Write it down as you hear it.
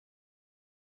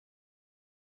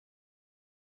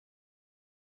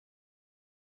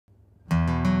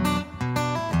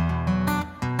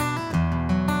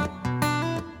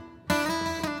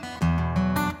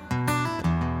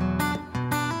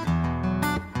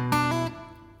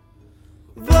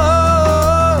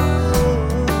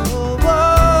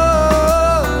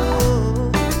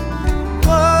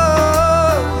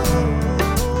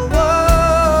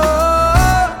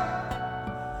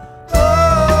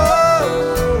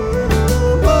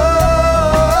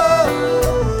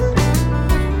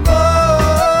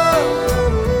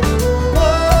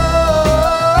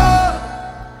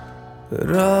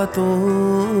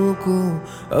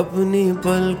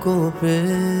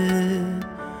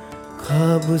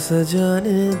ख्वाब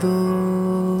सजाने दो,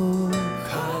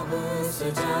 ख्वाब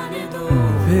सजाने दो,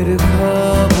 फिर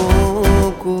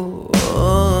ख्वाबों को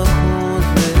आँखों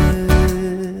से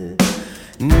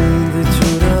नींद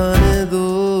चुराने दो।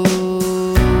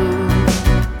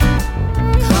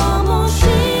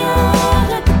 खामोशियाँ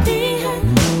रखती है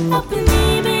अपनी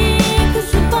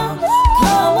बेखुशबू,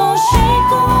 खामोशी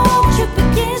को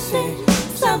चुपके से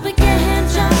सब कह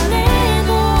जाने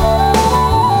दो।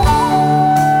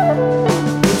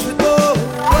 कुछ तो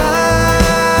हुआ है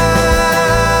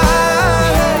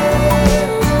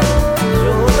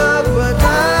जो ना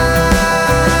पता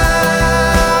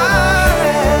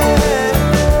है,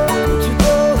 कुछ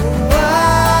तो हुआ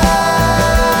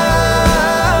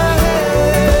है,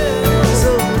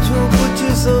 समझो कुछ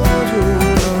समझो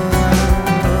ना।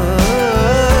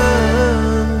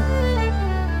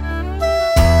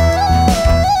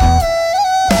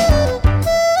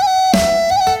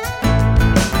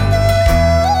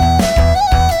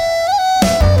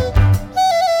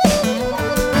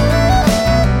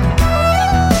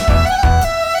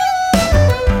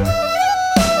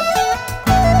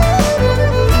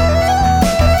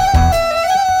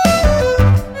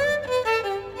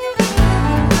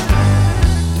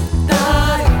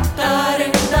 तारे तारे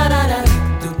तारारे,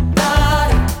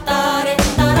 तारे तारे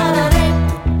तारारे,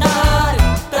 तारे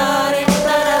तारे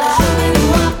तारारे।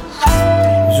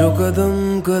 जो कदम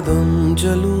कदम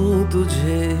चलूं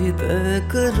तुझे ही तय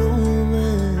करूं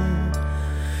मैं,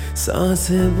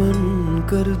 सांसें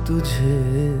बनकर तुझे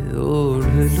ओढ़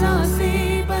लूं।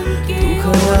 सांसें बनके तू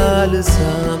ख्याल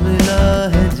सा मिला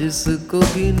है जिसको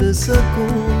गिन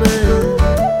सकूं मैं,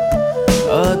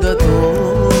 आदतों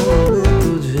में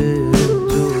तुझे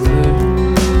जोड़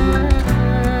लूं।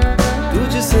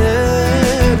 तुझसे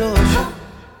रोशन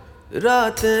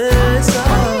रातें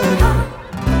सारी,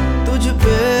 तुझ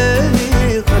पे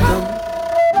ही खत्म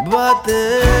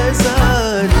बातें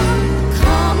सारी।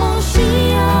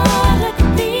 खामोशियाँ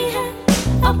रखती है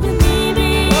अपनी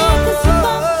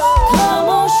बेखुशबू,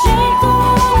 खामोशी को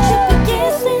चुपके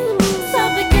से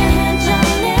सब कह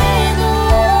जाने दो।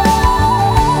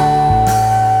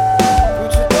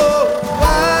 कुछ तो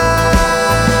हुआ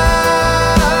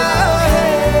है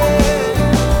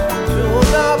जो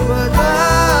ना पता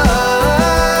है,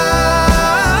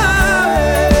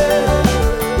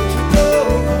 कुछ तो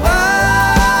हुआ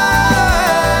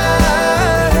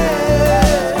है,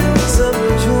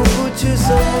 समझो कुछ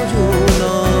समझो ना।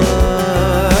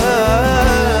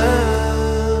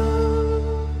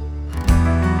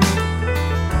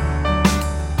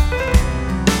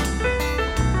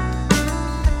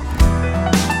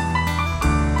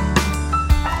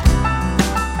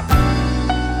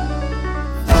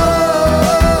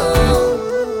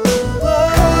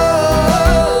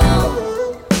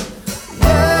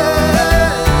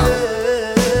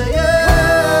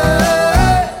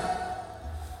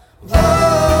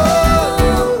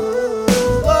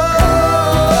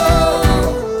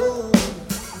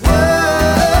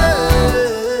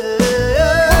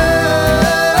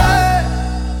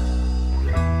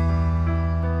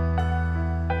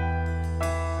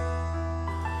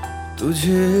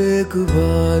 तुझे एक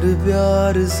बार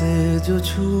प्यार से जो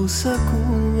छू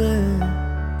सकूं मैं,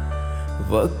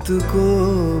 वक्त को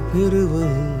फिर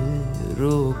वहीं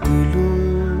रोक लूं।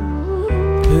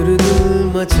 फिर दिल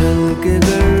मचल के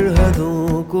गर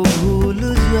हदों को भूल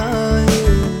जाए,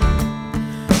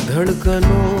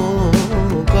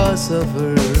 धड़कनों का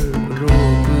सफर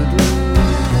रोक दूं।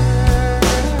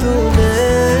 तूने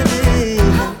दी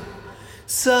है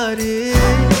सारी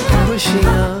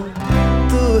खुशियाँ,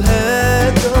 तू है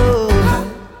तो है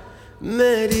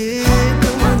मेरी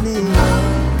दुनिया।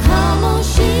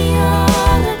 खामोशियाँ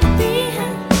रखती है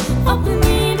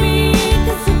अपनी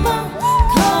बेखुशबू,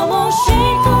 खामोशी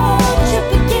को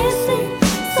चुपके से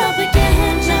सब कह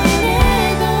जाने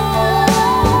दो।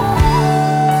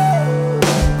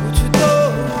 कुछ तो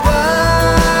हुआ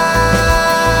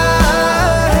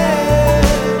है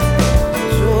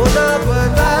जो ना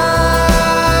पता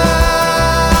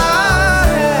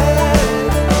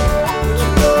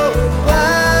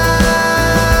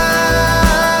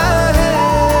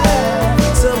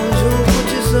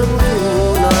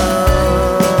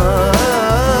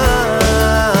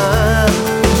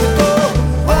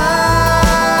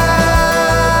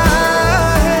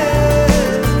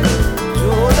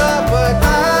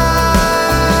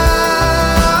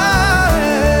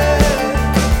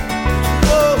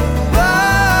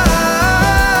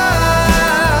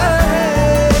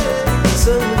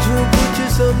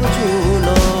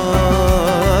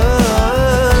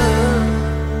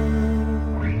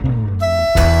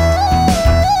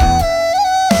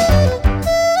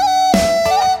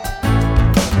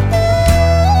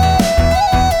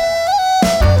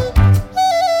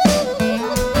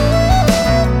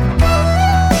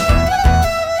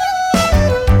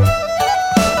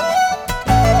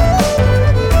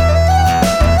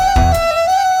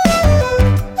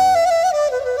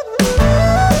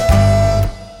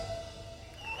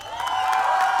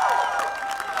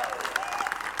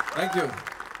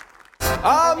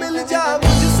आ मिल जा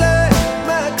मुझसे,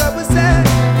 मैं कब से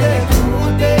देखूं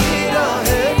तेरी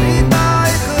राहें, बीता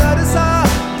एक अरसा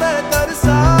मैं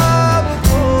तरसा, अब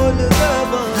खोल दे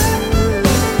बाहें।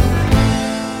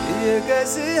 ये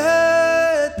कैसी है